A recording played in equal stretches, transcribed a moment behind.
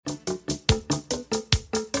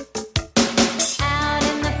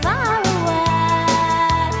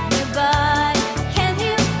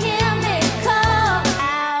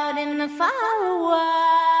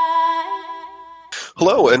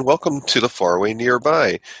Hello, and welcome to The Faraway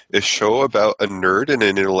Nearby, a show about a nerd and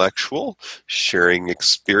an intellectual sharing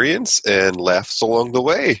experience and laughs along the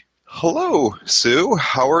way. Hello, Sue.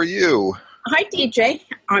 How are you? Hi, DJ.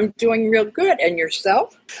 I'm doing real good. And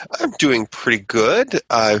yourself? I'm doing pretty good.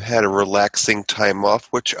 I've had a relaxing time off,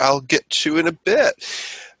 which I'll get to in a bit.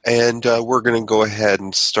 And we're going to go ahead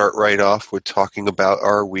and start right off with talking about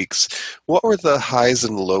our weeks. What were the highs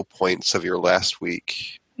and low points of your last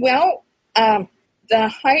week? Well, the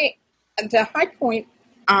high point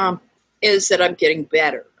is that I'm getting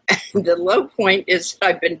better. The low point is that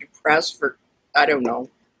I've been depressed for,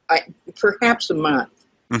 perhaps a month.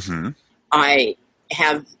 Mm-hmm. I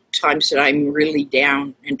have times that I'm really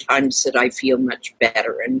down and times that I feel much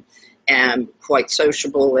better and am quite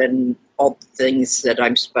sociable and all the things that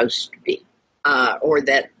I'm supposed to be, or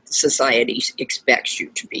that society expects you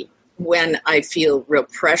to be. When I feel real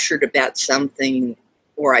pressured about something,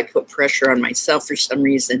 or I put pressure on myself for some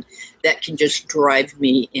reason, that can just drive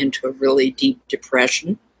me into a really deep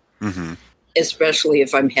depression, mm-hmm. especially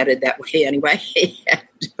if I'm headed that way anyway.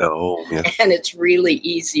 Oh, yeah. And it's really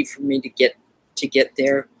easy for me to get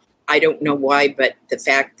there. I don't know why, but the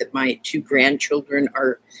fact that my two grandchildren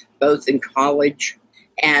are both in college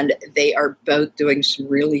and they are both doing some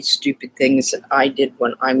really stupid things that I did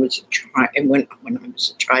when I was a child,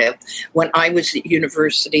 when I was at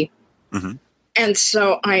university. Mm-hmm. And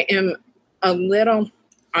so I am a little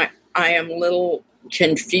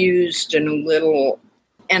confused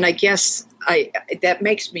and I guess that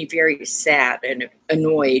makes me very sad and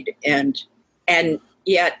annoyed and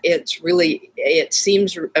yet it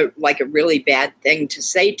seems like a really bad thing to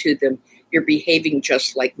say to them. You're behaving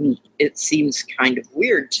just like me. It seems kind of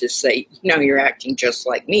weird to say, you're acting just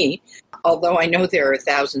like me. Although I know there are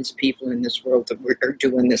thousands of people in this world that are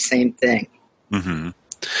doing the same thing. Mm-hmm.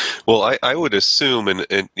 Well, I would assume, and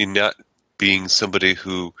in not being somebody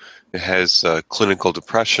who has clinical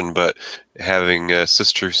depression, but having a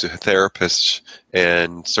sister who's a therapist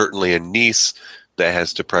and certainly a niece that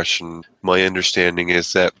has depression, my understanding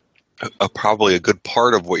is that probably a good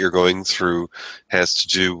part of what you're going through has to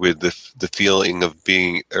do with the feeling of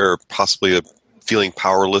being, or possibly feeling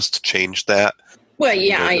powerless to change that. Well,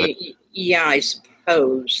 I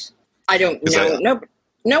suppose. I don't know.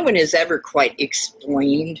 No one has ever quite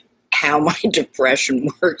explained how my depression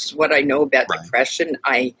works. What I know about depression,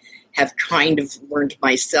 I have kind of learned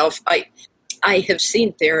myself. I have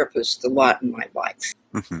seen therapists a lot in my life.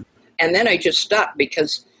 Mm-hmm. And then I just stopped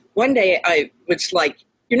because one day I was like,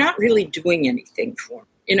 you're not really doing anything for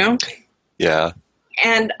me, Yeah.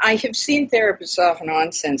 And I have seen therapists off and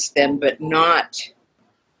on since then, but not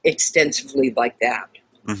extensively like that.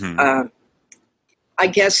 Mm-hmm. I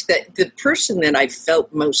guess that the person that I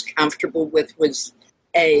felt most comfortable with was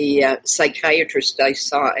a psychiatrist I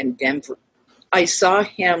saw in Denver. I saw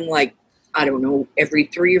him every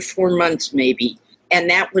 3 or 4 months maybe. And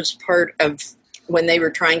that was part of when they were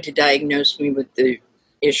trying to diagnose me with the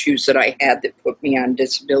issues that I had that put me on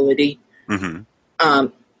disability. Mm-hmm.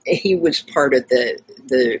 He was part of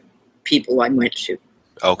the people I went to.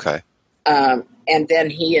 Okay. And then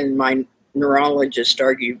he and my neurologist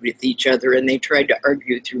argued with each other, and they tried to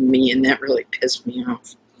argue through me, and that really pissed me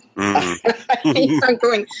off. Mm. I'm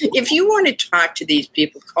going, if you want to talk to these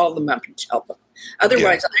people, call them up and tell them.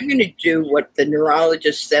 Otherwise, I'm going to do what the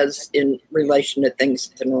neurologist says in relation to things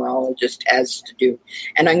that the neurologist has to do,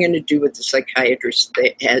 and I'm going to do what the psychiatrist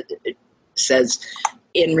says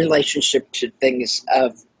in relationship to things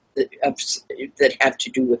that have to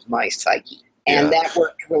do with my psyche. And that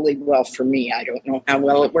worked really well for me. I don't know how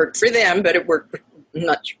well it worked for them, but it worked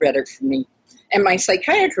much better for me. And my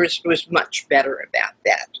psychiatrist was much better about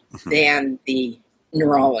that than the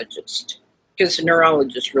neurologist. Because the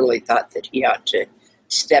neurologist really thought that he ought to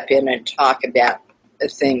step in and talk about the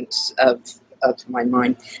things of my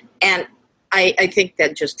mind. And I think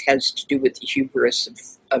that just has to do with the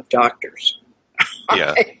hubris of doctors.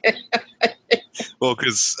 Yeah. Well,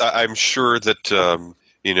 because I'm sure that...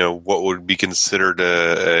 what would be considered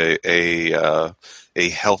a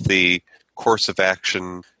healthy course of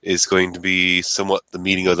action is going to be somewhat the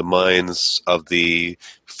meeting of the minds of the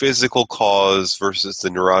physical cause versus the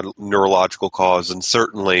neurological cause. And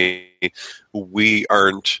certainly we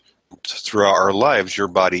aren't, throughout our lives, your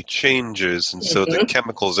body changes. And so the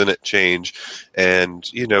chemicals in it change. And,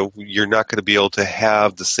 you're not going to be able to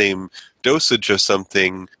have the same dosage of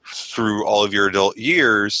something through all of your adult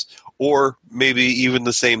years, or maybe even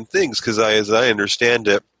the same things, because as I understand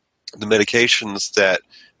it, the medications that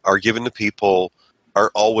are given to people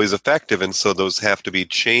aren't always effective, and so those have to be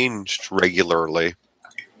changed regularly.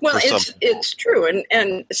 Well, it's true,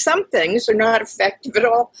 and some things are not effective at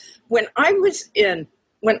all. When I was in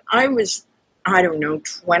when I was, I don't know,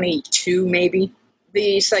 22 maybe,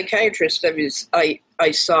 the psychiatrist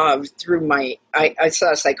I saw through I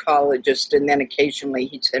saw a psychologist, and then occasionally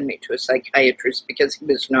he'd send me to a psychiatrist because he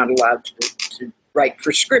was not allowed to write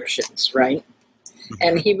prescriptions, right?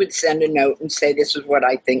 And he would send a note and say, this is what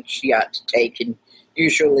I think she ought to take. And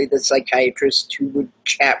usually the psychiatrist who would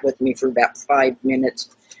chat with me for about 5 minutes,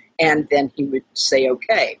 and then he would say,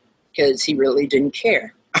 okay, because he really didn't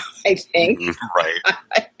care, I think.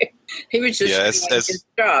 Right. He was just doing his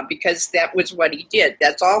job because that was what he did.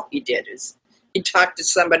 That's all he did, is he'd talk to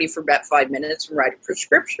somebody for about 5 minutes and write a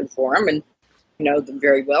prescription for them, and know them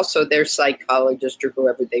very well. So their psychologist or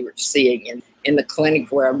whoever they were seeing in the clinic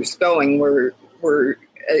where I was going were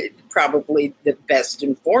probably the best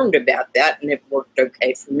informed about that, and it worked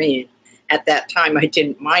okay for me. At that time, I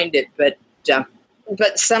didn't mind it, but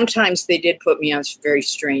sometimes they did put me on some very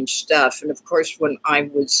strange stuff. And of course,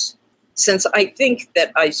 since I think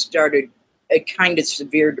that I started a kind of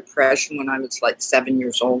severe depression when I was like 7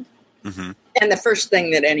 years old, mm-hmm. and the first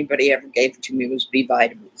thing that anybody ever gave to me was B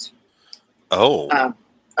vitamins. Oh.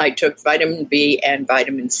 I took vitamin B and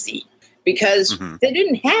vitamin C because mm-hmm. they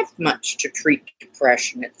didn't have much to treat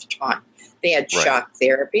depression at the time. They had shock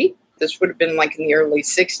therapy. This would have been like in the early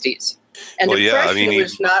 60s. And depression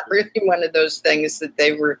was not really one of those things that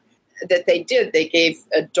they did. They gave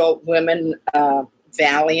adult women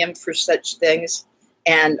Valium for such things.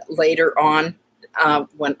 And later on,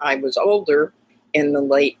 when I was older, in the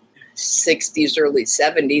late 60s, early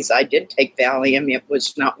 70s, I did take Valium. It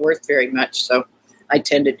was not worth very much, so I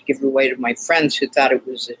tended to give it away to my friends who thought it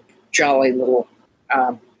was a jolly little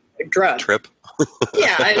drug. Trip.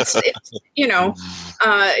 Yeah, it's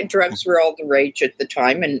drugs were all the rage at the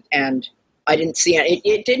time, and I didn't see it.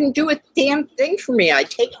 It didn't do a damn thing for me. I'd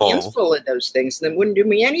take handful of those things, and it wouldn't do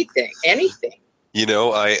me anything. You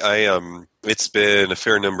know, I it's been a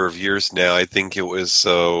fair number of years now. I think it was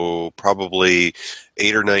probably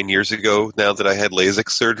 8 or 9 years ago now that I had LASIK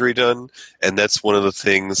surgery done, and that's one of the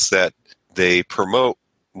things that they promote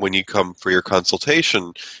when you come for your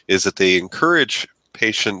consultation is that they encourage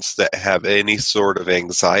patients that have any sort of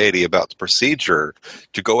anxiety about the procedure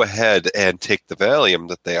to go ahead and take the Valium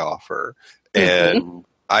that they offer. Mm-hmm. And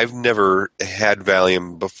I've never had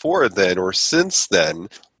Valium before then or since then,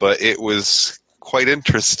 but it was quite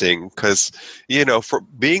interesting because, for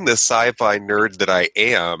being the sci-fi nerd that I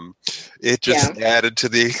am, it just added to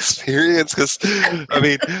the experience because,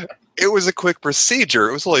 it was a quick procedure.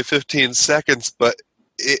 It was only 15 seconds, but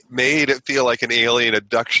it made it feel like an alien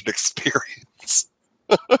abduction experience.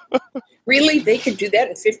 Really? They could do that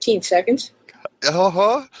in 15 seconds?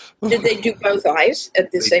 Uh-huh. Did they do both eyes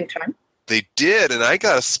at the same time? They did, and I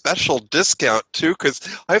got a special discount, too, because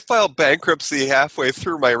I filed bankruptcy halfway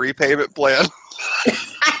through my repayment plan.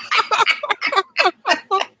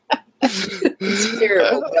 It's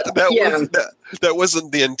terrible. That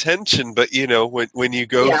wasn't the intention, but when you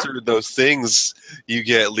go through those things, you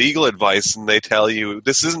get legal advice, and they tell you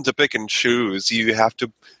this isn't to pick and choose. You have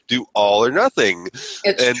to do all or nothing.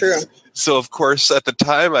 It's true. So, of course, at the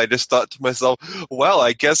time, I just thought to myself, well,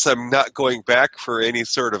 I guess I'm not going back for any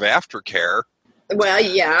sort of aftercare. Well,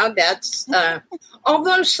 yeah, that's,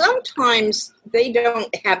 although sometimes they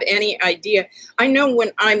don't have any idea. I know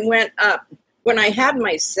when I went up, when I had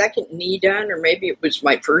my second knee done, or maybe it was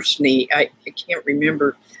my first knee, I can't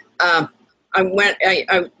remember. I went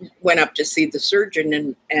up to see the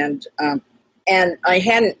surgeon, and I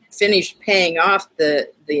hadn't finished paying off the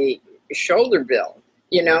shoulder bill,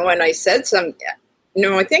 and I said something.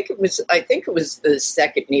 No, I think it was the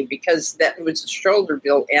second knee, because that was the shoulder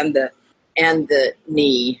bill and the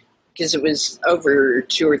knee, because it was over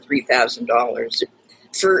 $2,000 or $3,000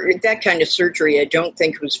 for that kind of surgery. I don't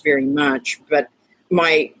think it was very much, but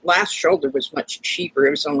my last shoulder was much cheaper.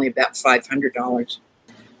 It was only about $500.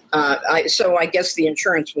 So I guess the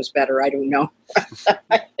insurance was better. I don't know.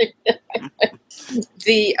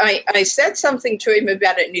 I said something to him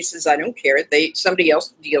about it, and he says, "I don't care. Somebody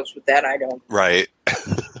else deals with that. I don't." Right.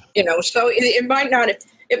 So it might not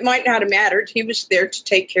have mattered. He was there to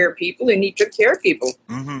take care of people, and he took care of people.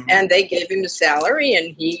 Mm-hmm. And they gave him a salary,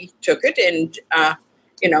 and he took it, and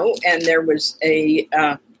and there was a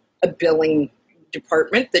billing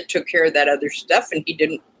department that took care of that other stuff, and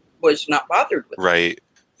he was not bothered with it. Right.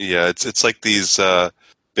 Yeah, it's like these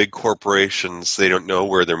big corporations. They don't know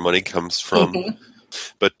where their money comes from. Mm-hmm.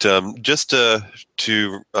 But just to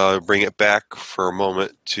bring it back for a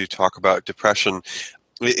moment to talk about depression,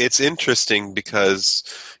 It's interesting because,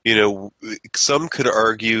 some could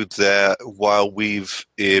argue that while we've,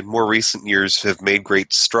 in more recent years, have made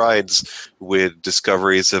great strides with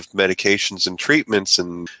discoveries of medications and treatments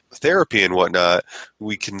and therapy and whatnot,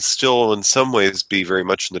 we can still, in some ways, be very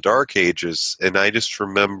much in the dark ages. And I just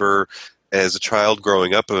remember, as a child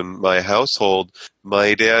growing up in my household,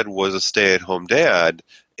 my dad was a stay-at-home dad,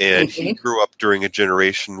 and he grew up during a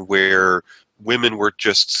generation where women were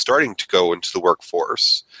just starting to go into the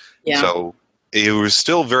workforce. Yeah. So it was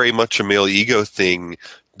still very much a male ego thing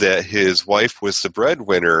that his wife was the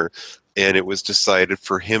breadwinner, and it was decided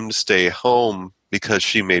for him to stay home because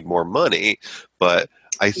she made more money. But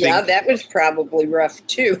I think that was probably rough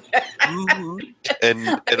too.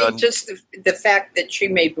 And just the fact that she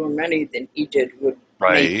made more money than he did would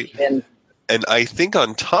right. And I think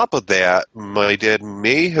on top of that, my dad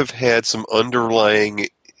may have had some underlying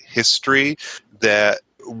history that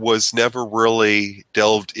was never really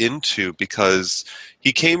delved into, because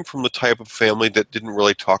he came from the type of family that didn't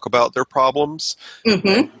really talk about their problems.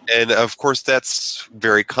 Mm-hmm. And of course, that's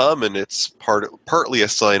very common. It's partly a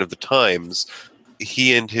sign of the times.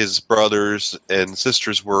 He and his brothers and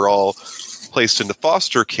sisters were all placed into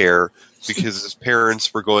foster care because his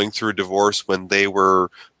parents were going through a divorce when they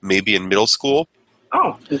were maybe in middle school.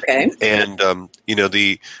 Oh, okay. And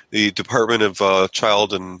the Department of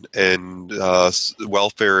Child and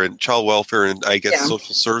Welfare and Child Welfare and I guess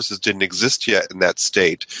Social Services didn't exist yet in that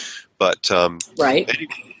state. But right.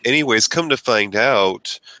 Anyways, come to find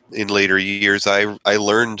out, in later years, I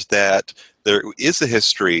learned that there is a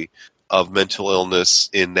history of mental illness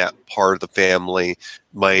in that part of the family.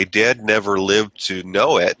 My dad never lived to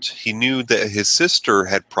know it. He knew that his sister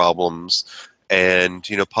had problems, and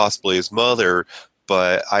possibly his mother.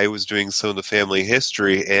 But I was doing some of the family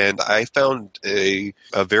history, and I found a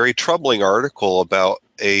very troubling article about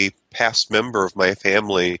a past member of my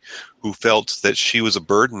family who felt that she was a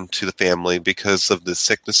burden to the family because of the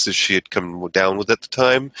sicknesses she had come down with at the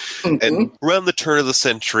time. Mm-hmm. And around the turn of the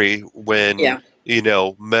century, when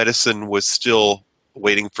medicine was still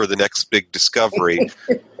waiting for the next big discovery,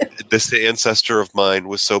 this ancestor of mine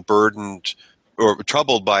was so burdened or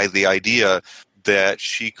troubled by the idea that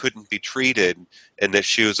she couldn't be treated and that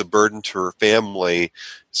she was a burden to her family.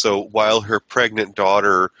 So while her pregnant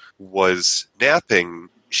daughter was napping,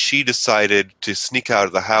 she decided to sneak out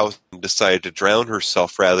of the house and decided to drown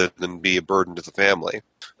herself rather than be a burden to the family.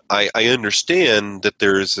 I understand that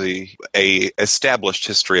there's a established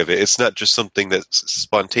history of it. It's not just something that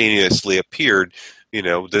spontaneously appeared.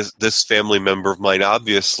 This family member of mine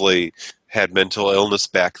obviously had mental illness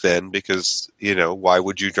back then because, why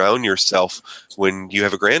would you drown yourself when you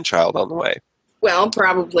have a grandchild on the way? Well,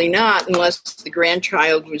 probably not, unless the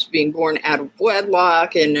grandchild was being born out of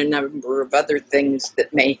wedlock and a number of other things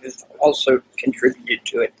that may have also contributed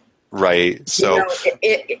to it. Right. So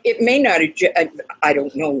it may not. I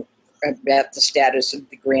don't know about the status of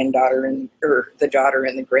the granddaughter or the daughter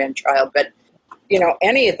and the grandchild, but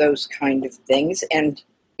any of those kind of things. And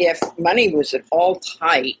if money was at all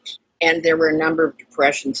tight, and there were a number of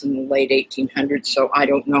depressions in the late 1800s, so I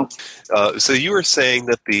don't know. So you were saying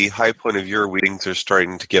that the high point of your readings are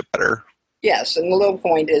starting to get better. Yes, and the low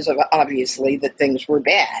point is obviously that things were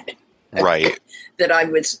bad. Right. that I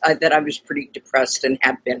was pretty depressed and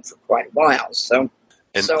have been for quite a while. So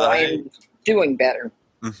I am doing better.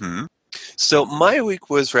 Mm-hmm. So my week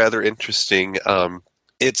was rather interesting.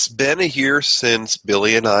 It's been a year since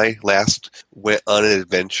Billy and I last went on an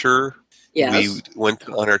adventure. Yes. We went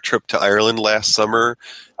on our trip to Ireland last summer,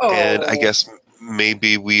 and I guess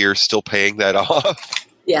maybe we are still paying that off.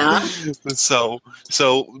 Yeah. So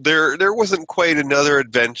there wasn't quite another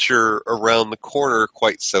adventure around the corner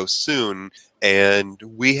quite so soon, and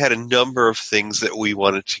we had a number of things that we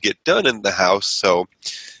wanted to get done in the house. So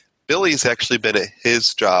Billy's actually been at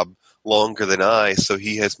his job longer than I, so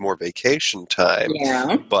he has more vacation time.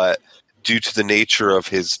 Yeah. But due to the nature of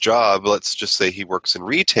his job, let's just say he works in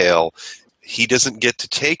retail, he doesn't get to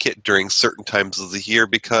take it during certain times of the year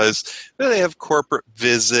because they have corporate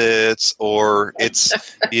visits or it's,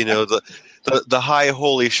 the high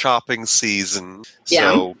holy shopping season.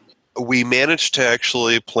 Yeah. So we managed to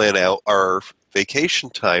actually plan out our vacation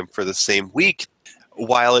time for the same week.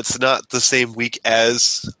 While it's not the same week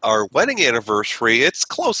as our wedding anniversary, it's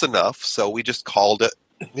close enough. So we just called it,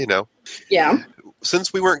 Yeah.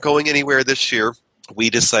 Since we weren't going anywhere this year, we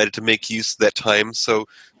decided to make use of that time, so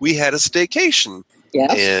we had a staycation.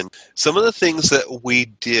 Yes. And some of the things that we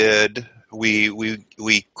did,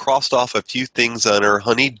 we crossed off a few things on our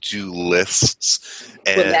honey-do lists.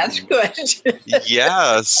 And well, that's good.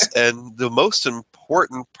 Yes, and the most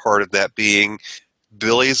important part of that being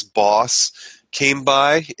Billy's boss came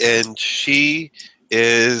by, and she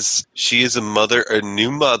is a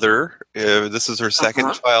new mother. This is her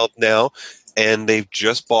second child now, and they've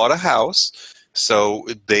just bought a house, so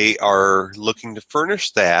they are looking to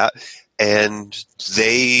furnish that. And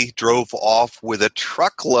they drove off with a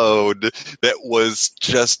truckload that was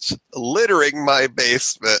just littering my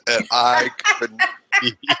basement, and I couldn't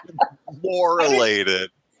be more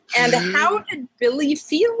elated. And how did Billy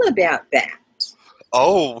feel about that?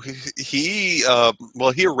 Oh, he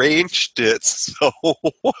arranged it. So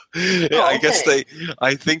I guess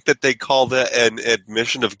I think that they call that an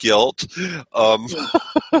admission of guilt.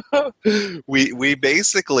 We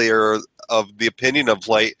basically are of the opinion of,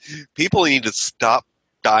 like, people need to stop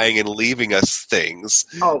dying and leaving us things.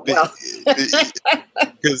 Oh, well.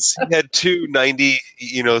 Because he had two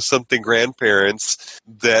 90-something grandparents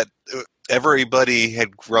that everybody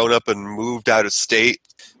had grown up and moved out of state.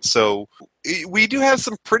 So we do have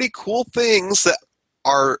some pretty cool things that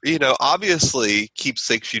are, obviously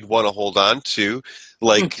keepsakes you'd want to hold on to,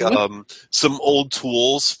 like some old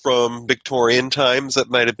tools from Victorian times that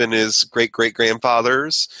might have been his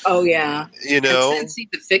great-great-grandfather's. Oh, yeah. And since he's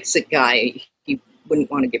the fix-it guy, he wouldn't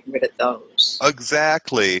want to get rid of those.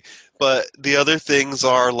 Exactly. But the other things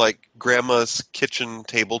are like Grandma's kitchen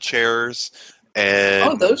table chairs.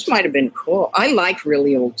 And those might have been cool. I like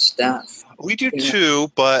really old stuff. We do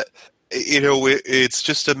too, but it's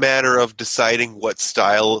just a matter of deciding what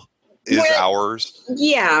style is ours.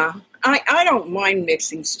 Yeah, I don't mind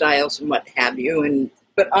mixing styles and what have you,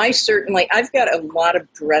 but I've got a lot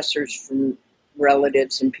of dressers from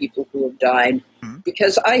relatives and people who have died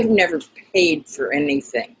because I've never paid for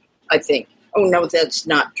anything. I think. Oh no, that's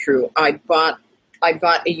not true. I bought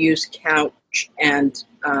a used couch and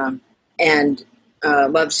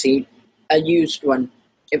love seat, a used one.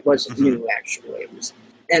 It wasn't new, actually.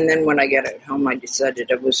 And then when I got it home, I decided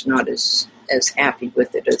I was not as happy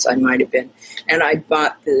with it as I might have been. And I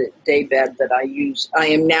bought the daybed that I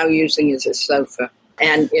am now using as a sofa.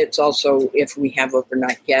 And it's also, if we have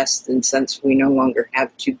overnight guests, and since we no longer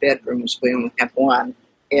have 2 bedrooms, we only have one,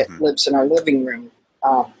 it lives in our living room.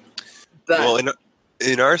 Well,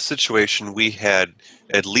 in our situation, we had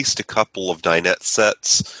at least a couple of dinette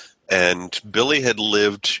sets. And Billy had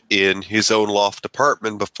lived in his own loft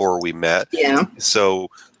apartment before we met. Yeah. So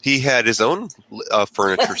he had his own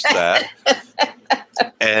furniture set.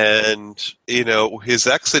 And, his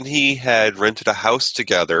ex and he had rented a house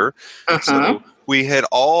together. So we had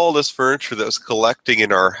all this furniture that was collecting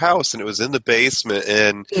in our house, and it was in the basement.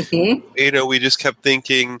 And, we just kept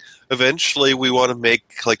thinking, eventually we want to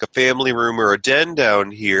make like a family room or a den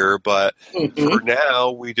down here. But for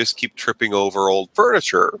now, we just keep tripping over old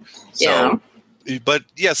furniture. So, but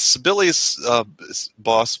yes, Billy's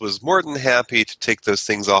boss was more than happy to take those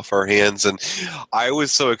things off our hands. And I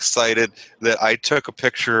was so excited that I took a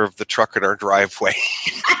picture of the truck in our driveway.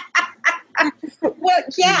 Well,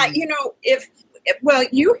 yeah,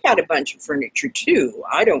 you had a bunch of furniture too.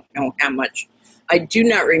 I don't know how much. I do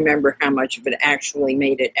not remember how much of it actually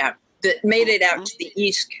made it out. That made it out to the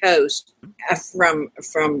East Coast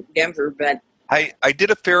from Denver, but I did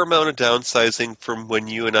a fair amount of downsizing from when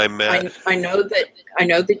you and I met. I know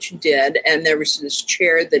that you did, and there was this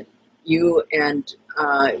chair that you and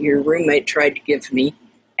your roommate tried to give me.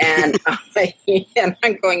 And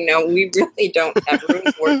I'm going, no, we really don't have room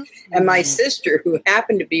for it. And my sister, who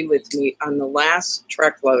happened to be with me on the last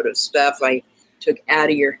truckload of stuff I took out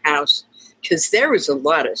of your house, because there was a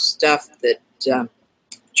lot of stuff that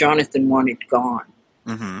Jonathan wanted gone.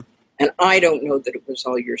 And I don't know that it was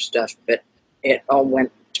all your stuff, but it all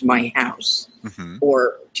went to my house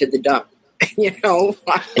or to the dump.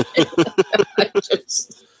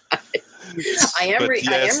 I am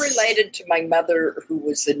related to my mother, who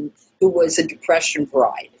was a Depression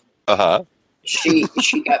bride. She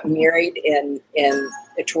got married in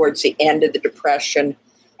towards the end of the Depression,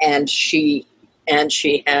 and she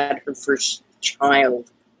had her first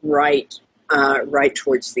child right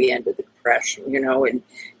towards the end of the Depression.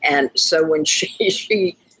 And so when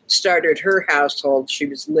she started her household, she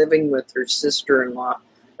was living with her sister-in-law,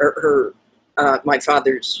 or my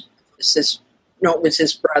father's sister. No, it was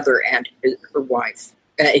his brother and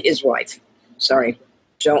his wife. Sorry,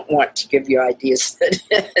 don't want to give you ideas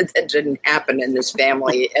that didn't happen in this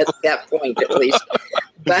family at that point, at least.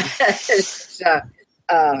 But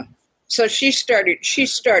so she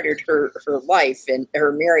started her life and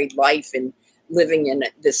her married life and living in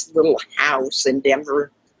this little house in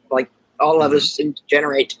Denver, like all of us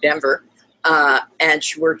generate to Denver, and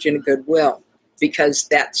she worked in a Goodwill because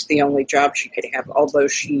that's the only job she could have, although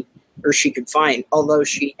she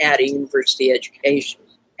had a university education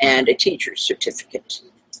and a teacher's certificate.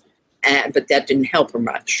 but that didn't help her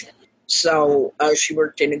much. So she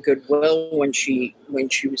worked in a Goodwill when she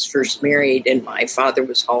was first married, and my father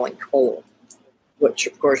was hauling coal, which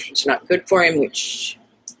of course was not good for him, which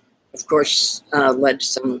of course led to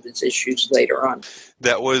some of his issues later on.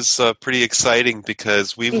 That was pretty exciting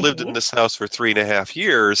because we've lived in this house for 3.5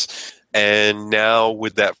 years, and now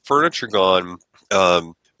with that furniture gone,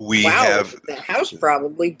 we have the house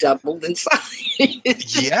probably doubled in size.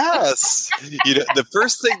 Yes. The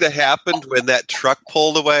first thing that happened when that truck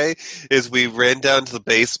pulled away is we ran down to the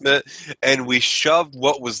basement and we shoved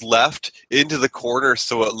what was left into the corner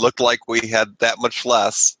so it looked like we had that much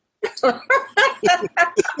less. That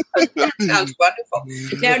sounds wonderful.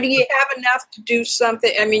 Now, do you have enough to do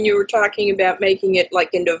something? I mean, you were talking about making it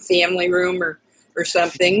like into a family room or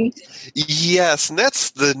something. Yes, and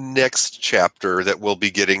that's the next chapter that we'll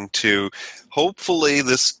be getting to. Hopefully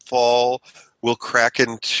this fall we'll crack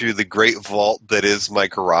into the great vault that is my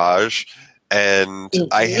garage. And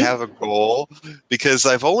I have a goal because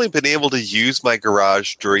I've only been able to use my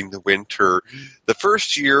garage during the winter. The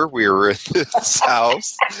first year we were in this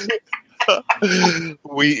house,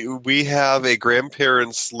 we have a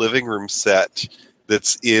grandparents' living room set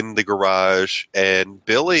that's in the garage, and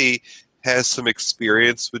Billy has some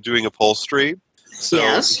experience with doing upholstery. So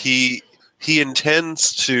yes. He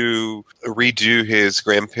intends to redo his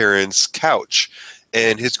grandparents' couch.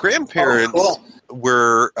 And his grandparents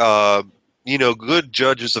were, good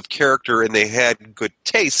judges of character, and they had good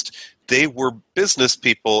taste. They were business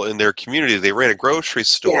people in their community. They ran a grocery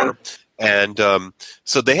store. Yeah. And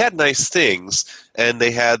so they had nice things. And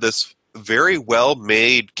they had this very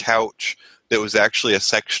well-made couch that was actually a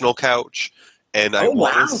sectional couch. And I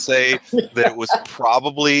want to say that it was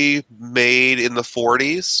probably made in the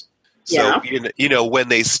 40s. So, when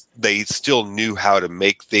they still knew how to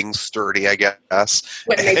make things sturdy, I guess.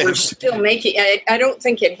 When they were still making I don't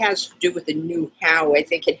think it has to do with the know how. I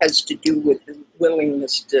think it has to do with the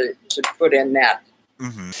willingness to put in that.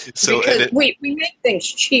 Mm-hmm. So, because we make things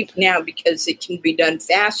cheap now because it can be done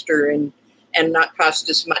faster and not cost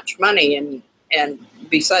as much money. And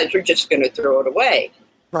besides, we're just going to throw it away.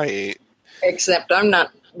 Right. Except I'm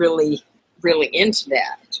not really into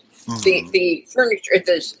that. Mm-hmm. The furniture,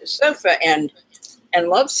 the sofa and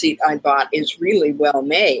love seat I bought is really well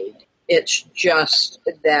made. It's just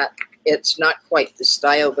that it's not quite the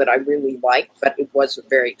style that I really like, but it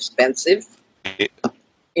wasn't very expensive,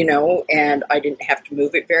 and I didn't have to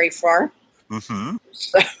move it very far. Mm-hmm.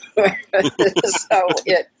 So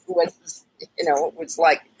it was, it was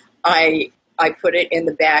like I put it in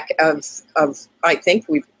the back of I think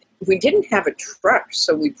we didn't have a truck,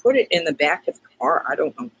 so we put it in the back of the car. I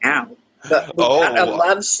don't know how. But we got a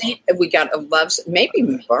love seat. Maybe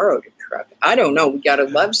we borrowed a truck. I don't know. We got a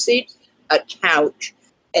love seat, a couch,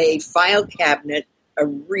 a file cabinet, a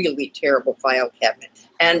really terrible file cabinet,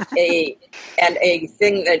 and a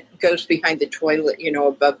thing that goes behind the toilet,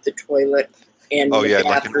 above the toilet. In the bathroom,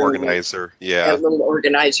 like an organizer. Yeah. A little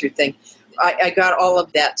organizer thing. I got all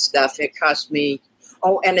of that stuff. It cost me...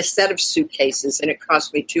 and a set of suitcases, and it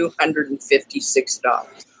cost me $256.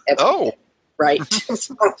 Right.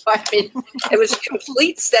 So, it was a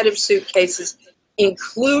complete set of suitcases,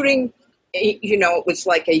 including, it was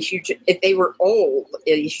like a huge. They were old.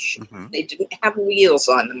 They didn't have wheels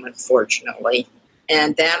on them, unfortunately,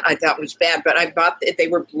 and that I thought was bad. But they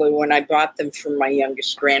were blue, and I bought them for my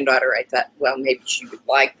youngest granddaughter. I thought, well, maybe she would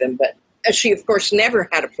like them, but she, of course, never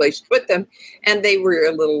had a place to put them, and they were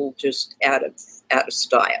a little just out of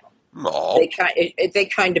style. Aww. They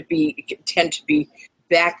kind of tend to be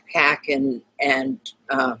backpack and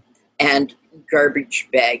garbage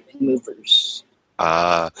bag movers.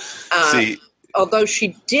 See, although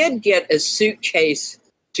she did get a suitcase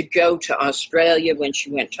to go to Australia when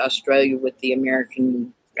she went to Australia with the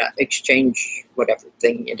American exchange, whatever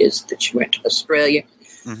thing it is that she went to Australia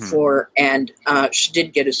for, and she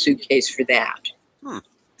did get a suitcase for that.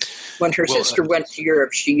 When her sister went to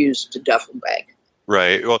Europe, she used a duffel bag.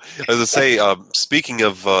 Right. Well, as I say, speaking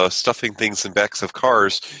of stuffing things in backs of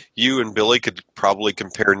cars, you and Billy could probably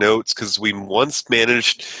compare notes because we once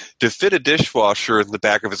managed to fit a dishwasher in the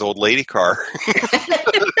back of his old lady car.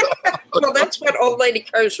 Well, that's what old lady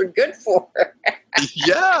cars are good for.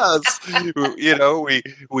 Yes.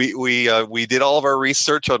 We did all of our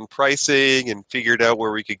research on pricing and figured out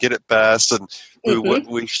where we could get it best, and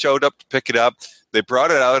we showed up to pick it up. They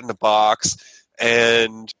brought it out in a box.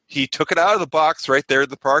 And he took it out of the box right there in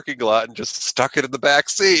the parking lot and just stuck it in the back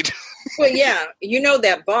seat. Well, yeah.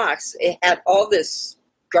 That box, it had all this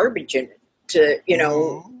garbage in it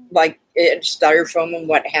like styrofoam and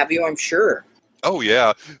what have you, I'm sure. Oh,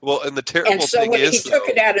 yeah. Well, and the terrible thing is... when he took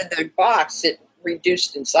it out of the box,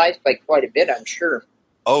 reduced in size by quite a bit, I'm sure.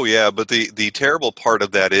 Oh, yeah, but the terrible part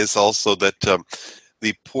of that is also that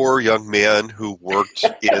the poor young man who worked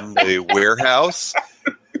in the warehouse,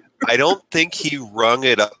 I don't think he rung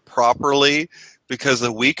it up properly because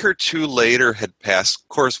a week or two later had passed. Of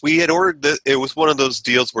course, we had ordered it was one of those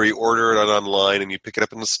deals where you order it online and you pick it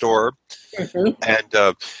up in the store. Mm-hmm.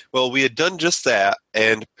 And, well, we had done just that,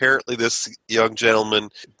 and apparently this young gentleman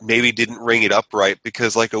maybe didn't ring it up right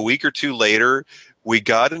because like a week or two later, we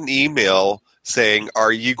got an email saying,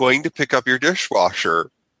 "Are you going to pick up your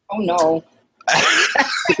dishwasher?" Oh, no.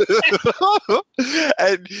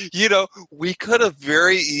 And, we could have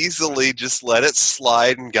very easily just let it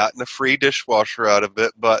slide and gotten a free dishwasher out of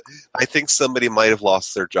it, but I think somebody might have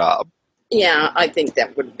lost their job. Yeah, I think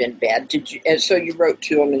that would have been bad. Did you? And so you wrote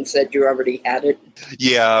to him and said you already had it?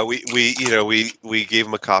 Yeah, we gave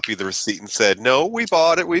him a copy of the receipt and said, "No, we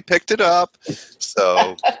bought it. We picked it up."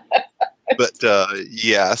 So, but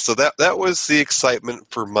yeah, so that was the excitement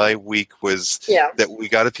for my week was that we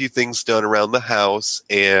got a few things done around the house,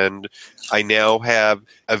 and I now have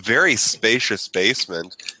a very spacious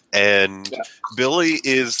basement, and Billy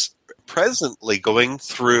is presently going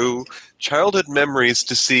through childhood memories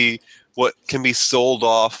to see what can be sold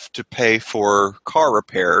off to pay for car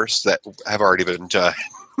repairs that have already been done.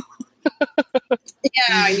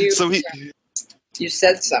 Yeah, you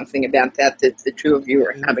said something about that the two of you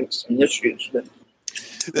are having some issues with.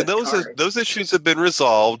 And those issues have been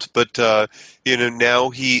resolved, but now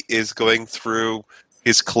he is going through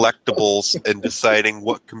his collectibles and deciding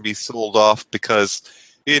what can be sold off because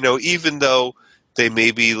even though they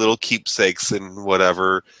may be little keepsakes and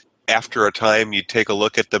whatever, after a time you take a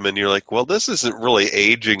look at them and you're like, well, this isn't really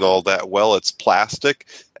aging all that well. It's plastic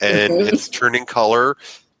and it's turning color.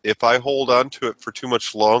 If I hold on to it for too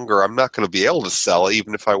much longer, I'm not going to be able to sell it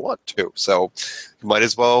even if I want to. So you might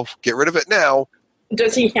as well get rid of it now.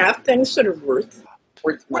 Does he have things that are worth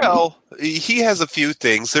money? Well, he has a few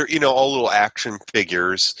things. They're, all little action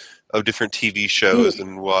figures of different TV shows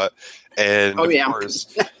and what. And of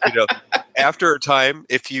course, after a time,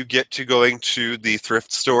 if you get to going to the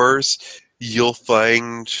thrift stores, you'll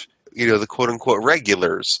find, the quote-unquote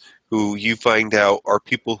regulars who you find out are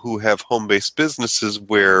people who have home-based businesses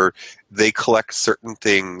where they collect certain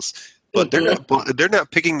things. But they're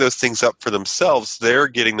not picking those things up for themselves. They're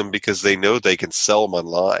getting them because they know they can sell them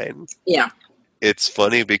online. Yeah. It's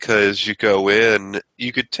funny because you go in,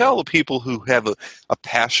 you could tell the people who have a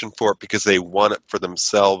passion for it because they want it for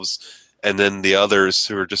themselves, and then the others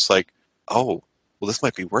who are just like, oh, well, this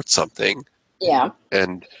might be worth something. Yeah.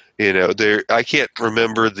 And, I can't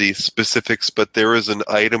remember the specifics, but there was an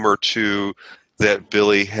item or two that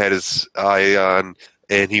Billy had his eye on,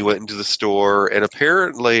 and he went into the store, and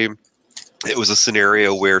apparently it was a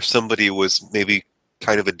scenario where somebody was maybe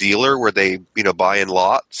kind of a dealer where they, buy in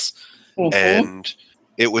lots, and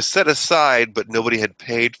it was set aside, but nobody had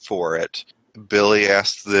paid for it. Billy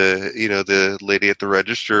asked the lady at the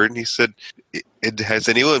register, and he said, "Has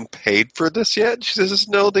anyone paid for this yet?" And she says,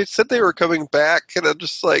 "No, they said they were coming back." And I'm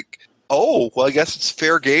just like, oh, well, I guess it's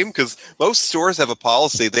fair game because most stores have a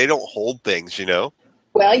policy. They don't hold things,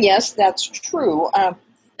 Well, yes, that's true.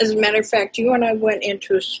 As a matter of fact, you and I went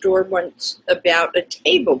into a store once about a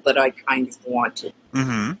table that I kind of wanted.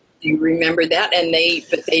 Mm-hmm. Do you remember that? And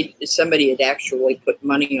somebody had actually put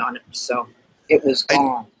money on it, so it was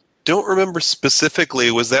gone. Don't remember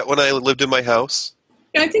specifically. Was that when I lived in my house?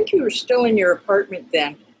 I think you were still in your apartment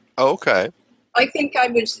then. Oh, okay. I think I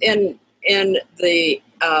was in the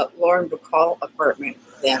Lauren Bacall apartment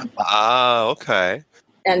then. Ah, okay.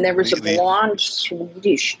 And there was a blonde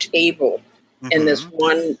Swedish table in this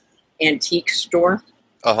one antique store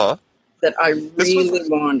that I really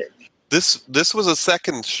wanted. This was a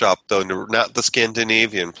second shop, though, not the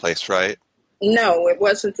Scandinavian place, right? No, it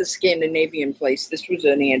wasn't the Scandinavian place. This was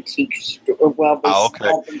an antique store. Well, they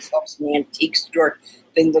called themselves an antique store.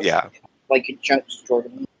 They looked like a junk store to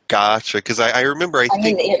me. Gotcha, because I remember I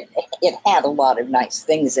think it had a lot of nice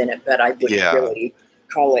things in it, but I wouldn't really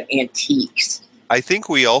call it antiques. I think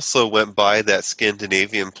we also went by that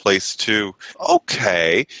Scandinavian place, too.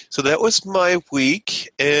 Okay, so that was my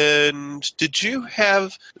week, and did you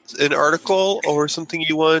have an article or something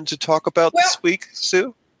you wanted to talk about this week,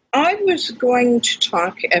 Sue? I was going to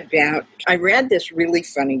talk about, I read this really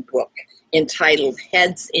funny book entitled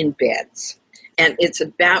Heads in Beds, and it's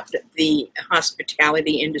about the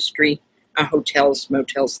hospitality industry, hotels,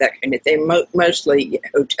 motels, that kind of thing, mostly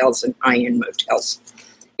hotels and high-end motels.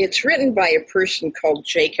 It's written by a person called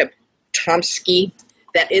Jacob Tomsky.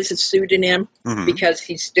 That is a pseudonym because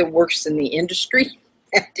he still works in the industry,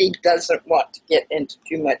 and he doesn't want to get into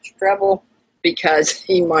too much trouble because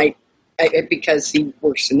he might because he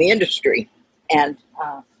works in the industry, and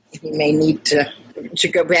he may need to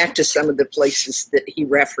go back to some of the places that he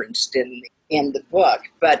referenced in the book.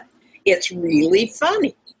 But it's really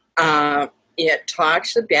funny. It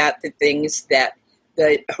talks about the things that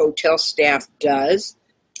the hotel staff does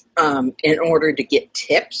in order to get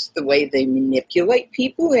tips, the way they manipulate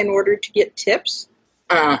people in order to get tips,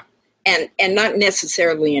 and not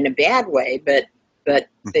necessarily in a bad way, but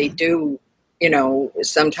they do,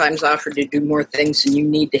 sometimes offer to do more things than you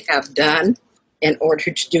need to have done in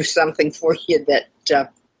order to do something for you that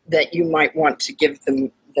you might want to give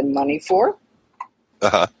them the money for.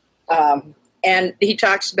 And he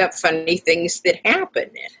talks about funny things that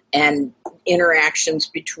happen and interactions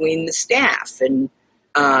between the staff and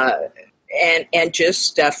just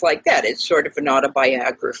stuff like that. It's sort of an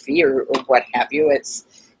autobiography or what have you. It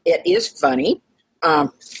is funny,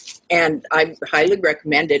 and I highly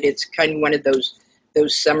recommend it. It's kind of one of those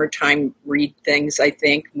summertime read things, I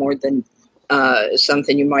think, more than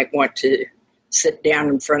something you might want to sit down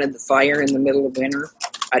in front of the fire in the middle of winter.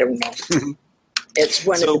 I don't know. It's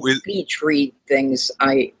one of the beach read things.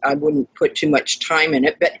 I wouldn't put too much time in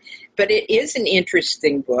it, but it is an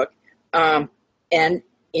interesting book. And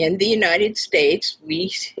in the United States, we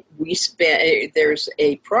spend, there's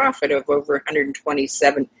a profit of over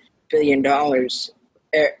 $127 billion, or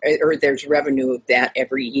there's revenue of that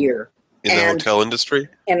every year. In the hotel industry?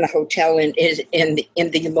 In the hotel in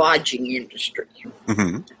the lodging industry.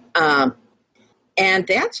 Mm-hmm. And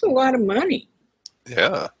that's a lot of money.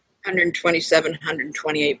 Yeah.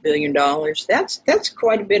 $128 billion. That's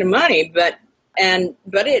quite a bit of money, but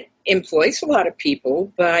it employs a lot of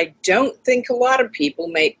people, but I don't think a lot of people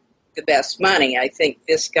make the best money. I think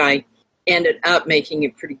this guy ended up making a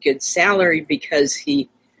pretty good salary because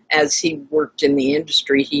as he worked in the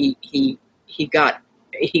industry, he got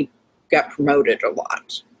promoted a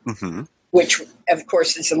lot, mm-hmm. which of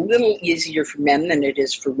course is a little easier for men than it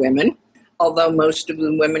is for women. Although most of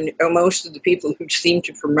the people who seemed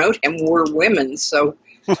to promote him were women, so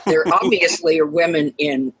there obviously are women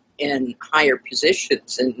in higher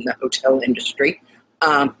positions in the hotel industry.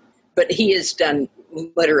 But he has done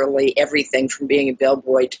literally everything from being a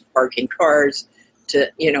bellboy to parking cars to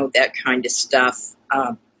that kind of stuff.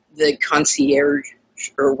 The concierge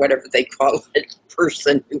or whatever they call it,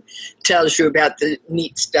 person who tells you about the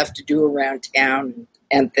neat stuff to do around town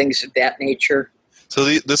and things of that nature. So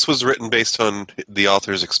this was written based on the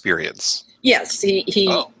author's experience? Yes. He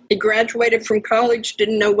graduated from college,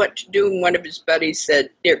 didn't know what to do, and one of his buddies said,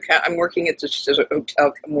 "Here, I'm working at this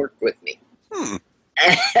hotel, come work with me." And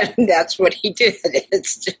that's what he did.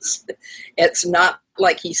 It's not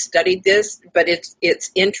like he studied this, but it's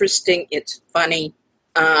interesting, it's funny.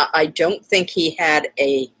 I don't think he had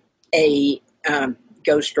a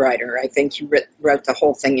ghostwriter. I think he wrote the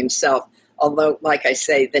whole thing himself. Although, like I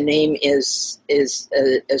say, the name is a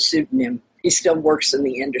pseudonym. He still works in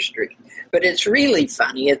the industry. But it's really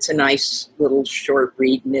funny. It's a nice little short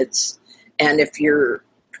read. And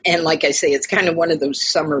like I say, it's kind of one of those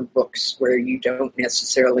summer books where you don't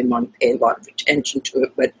necessarily want to pay a lot of attention to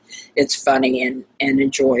it, but it's funny and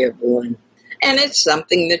enjoyable. And it's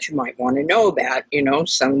something that you might want to know about,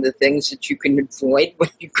 some of the things that you can avoid when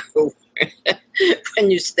you go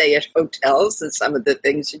when you stay at hotels, and some of the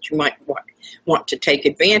things that you might want to take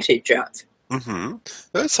advantage of. Mm-hmm.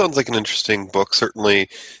 That sounds like an interesting book. Certainly,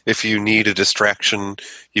 if you need a distraction,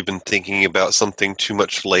 you've been thinking about something too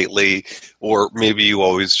much lately, or maybe you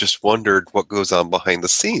always just wondered what goes on behind the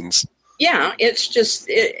scenes. Yeah, it's just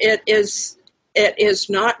it's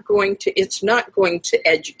not going to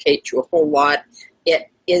educate you a whole lot.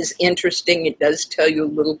 It is interesting. It does tell you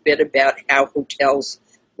a little bit about how hotels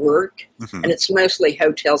work, mm-hmm. and it's mostly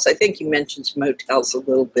hotels. I think he mentions motels a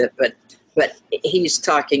little bit, but he's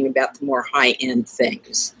talking about the more high-end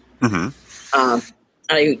things. Mm-hmm.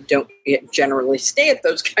 I don't generally stay at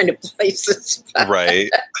those kind of places. Right.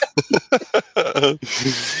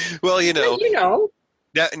 Well,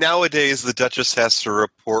 nowadays the Duchess has to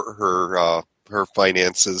report her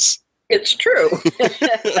finances. It's true.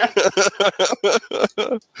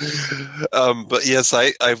 But yes,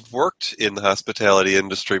 I've worked in the hospitality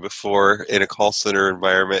industry before in a call center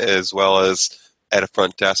environment as well as at a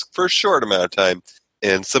front desk for a short amount of time.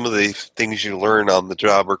 And some of the things you learn on the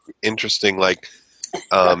job are interesting, like,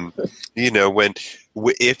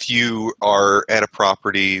 if you are at a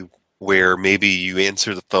property where maybe you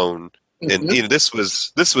answer the phone, and mm-hmm. This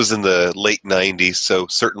was in the late 90s, so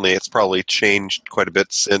certainly it's probably changed quite a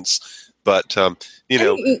bit since. But I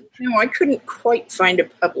couldn't quite find a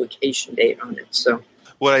publication date on it. So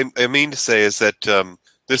what I mean to say is that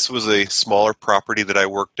this was a smaller property that I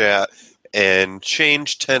worked at, and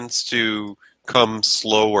change tends to come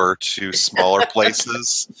slower to smaller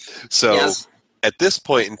places. So Yes. at this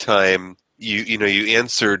point in time, you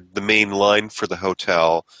answered the main line for the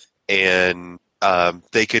hotel, and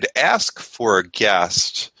they could ask for a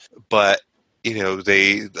guest, but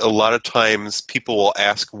a lot of times people will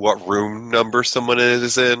ask what room number someone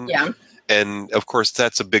is in, Yeah. and of course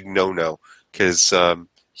that's a big no-no because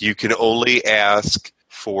you can only ask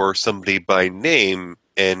for somebody by name,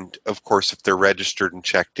 and of course if they're registered and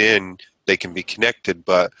checked in, they can be connected,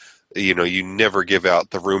 but you never give out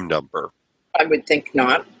the room number. I would think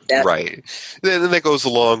not. Right. Then that goes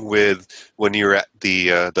along with when you're at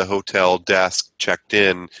the hotel desk checked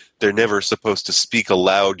in, they're never supposed to speak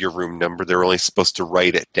aloud your room number. They're only supposed to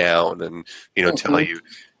write it down and tell you,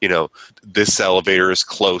 this elevator is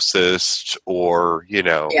closest, or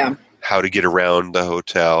how to get around the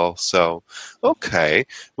hotel. So, okay.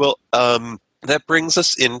 Well, that brings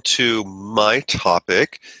us into my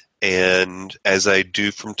topic, and as I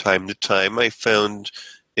do from time to time, I found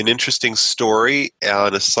an interesting story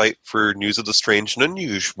on a site for news of the strange and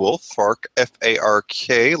unusual, FARK,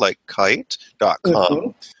 F-A-R-K, like kite.com.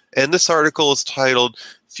 Mm-hmm. And this article is titled,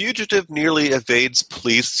 Fugitive Nearly Evades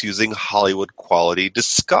Police Using Hollywood-Quality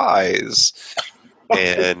Disguise.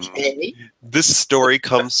 And this story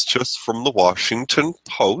comes just from the Washington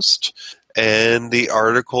Post, and the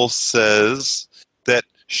article says that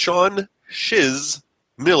Sean Shiz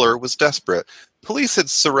Miller was desperate. Police had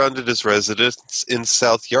surrounded his residence in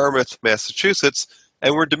South Yarmouth, Massachusetts,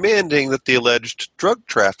 and were demanding that the alleged drug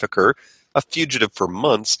trafficker, a fugitive for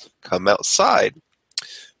months, come outside.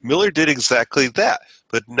 Miller did exactly that,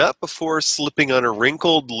 but not before slipping on a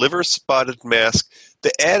wrinkled, liver-spotted mask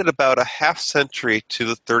that added about a half-century to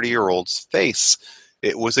the 30-year-old's face.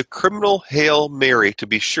 It was a criminal Hail Mary, to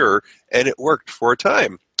be sure, and it worked for a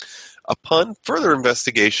time. Upon further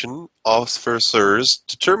investigation, officers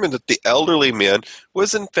determined that the elderly man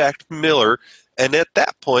was in fact Miller, and at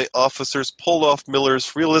that point, officers pulled off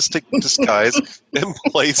Miller's realistic disguise and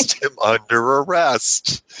placed him under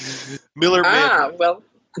arrest. Miller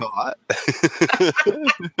caught.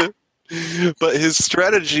 But his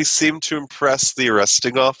strategy seemed to impress the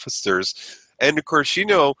arresting officers. And of course,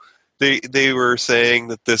 they were saying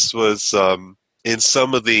that this was, in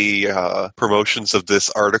some of the promotions of this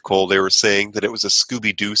article, they were saying that it was a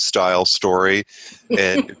Scooby-Doo style story.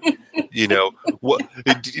 And, what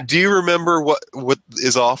do you remember what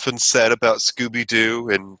is often said about Scooby-Doo?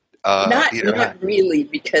 And not really,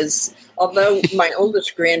 because although my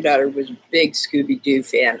oldest granddaughter was a big Scooby-Doo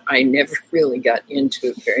fan, I never really got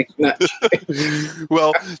into it very much.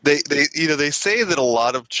 Well, they say that a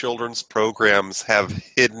lot of children's programs have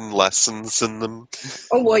hidden lessons in them.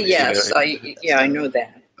 Oh well, yes, I know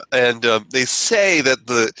that. And they say that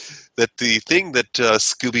the thing that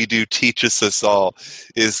Scooby-Doo teaches us all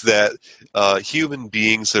is that human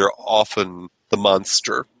beings are often the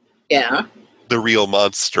monster. Yeah. The real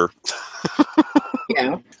monster.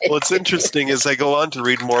 Yeah. What's interesting is I go on to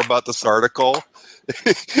read more about this article.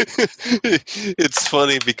 It's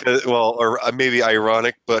funny because, or maybe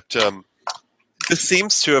ironic, but this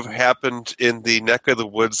seems to have happened in the neck of the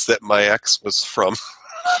woods that my ex was from.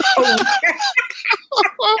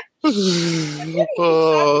 There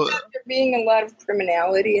being a lot of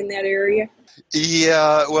criminality in that area.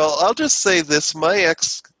 Yeah, well, I'll just say this: my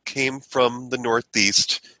ex came from the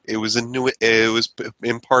Northeast. It was in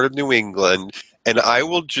part of New England, and I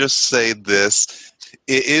will just say this: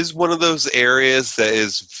 it is one of those areas that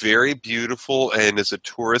is very beautiful and is a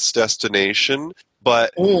tourist destination.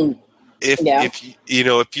 But if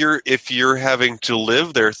you're having to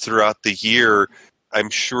live there throughout the year, I'm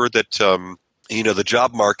sure that the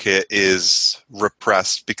job market is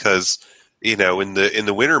repressed because in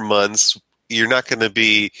the winter months you're not going to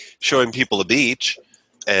be showing people the beach.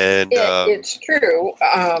 And it's true,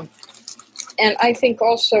 and I think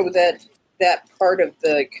also that part of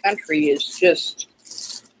the country is just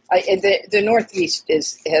the Northeast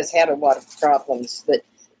has had a lot of problems. That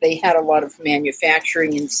they had a lot of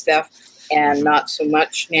manufacturing and stuff, and not so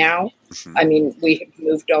much now. Mm-hmm. I mean, we have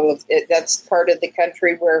moved all of it. That's part of the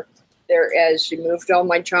country where you moved all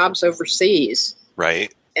my jobs overseas,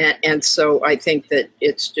 right? And so I think that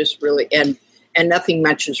it's just really and nothing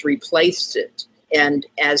much has replaced it. And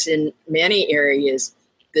as in many areas,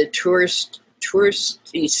 the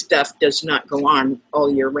touristy stuff does not go on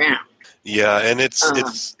all year round. Yeah, and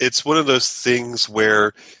it's one of those things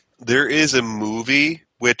where there is a movie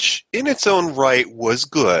which in its own right was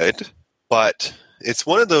good, but it's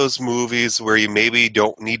one of those movies where you maybe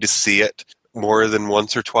don't need to see it more than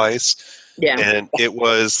once or twice. Yeah. And it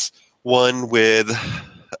was one with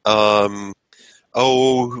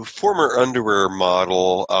Former underwear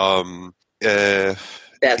model. That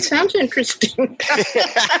sounds interesting.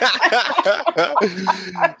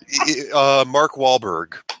 Mark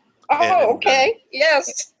Wahlberg. Oh, okay.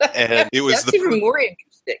 Yes. And it was That's even more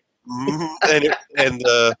interesting. And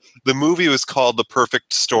the movie was called The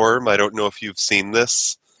Perfect Storm. I don't know if you've seen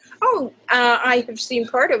this. Oh, I have seen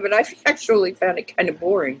part of it. I've actually found it kind of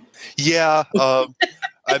boring. Yeah.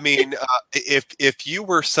 I mean, if you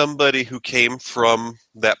were somebody who came from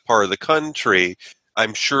that part of the country,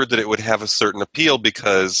 I'm sure that it would have a certain appeal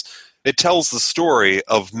because it tells the story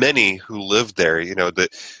of many who lived there. You know,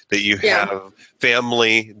 that you have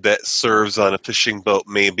family that serves on a fishing boat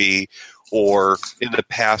maybe, or in the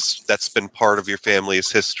past that's been part of your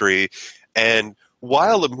family's history. And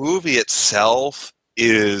while the movie itself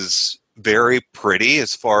is very pretty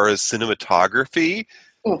as far as cinematography,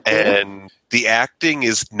 and the acting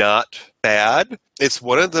is not bad, it's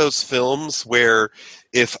one of those films where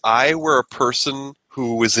if I were a person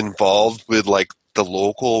who was involved with like the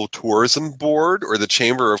local tourism board or the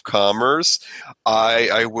Chamber of Commerce,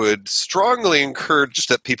 I would strongly encourage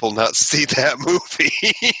that people not see that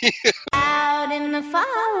movie. Out in the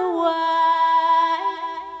far away.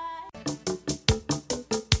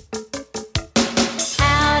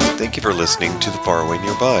 Thank you for listening to The Far Away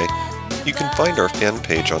Nearby. You can find our fan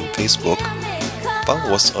page on Facebook.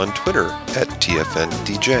 Follow us on Twitter at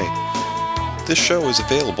TFNDJ. This show is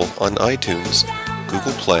available on iTunes,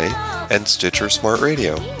 Google Play, and Stitcher Smart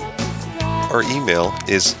Radio. Our email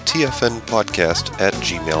is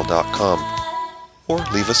tfnpodcast@gmail.com, or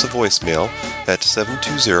leave us a voicemail at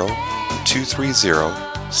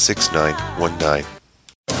 720-230-6919.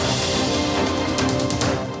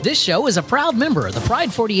 This show is a proud member of the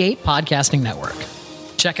Pride 48 Podcasting Network.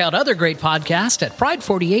 Check out other great podcasts at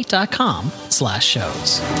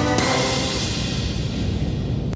pride48.com/shows.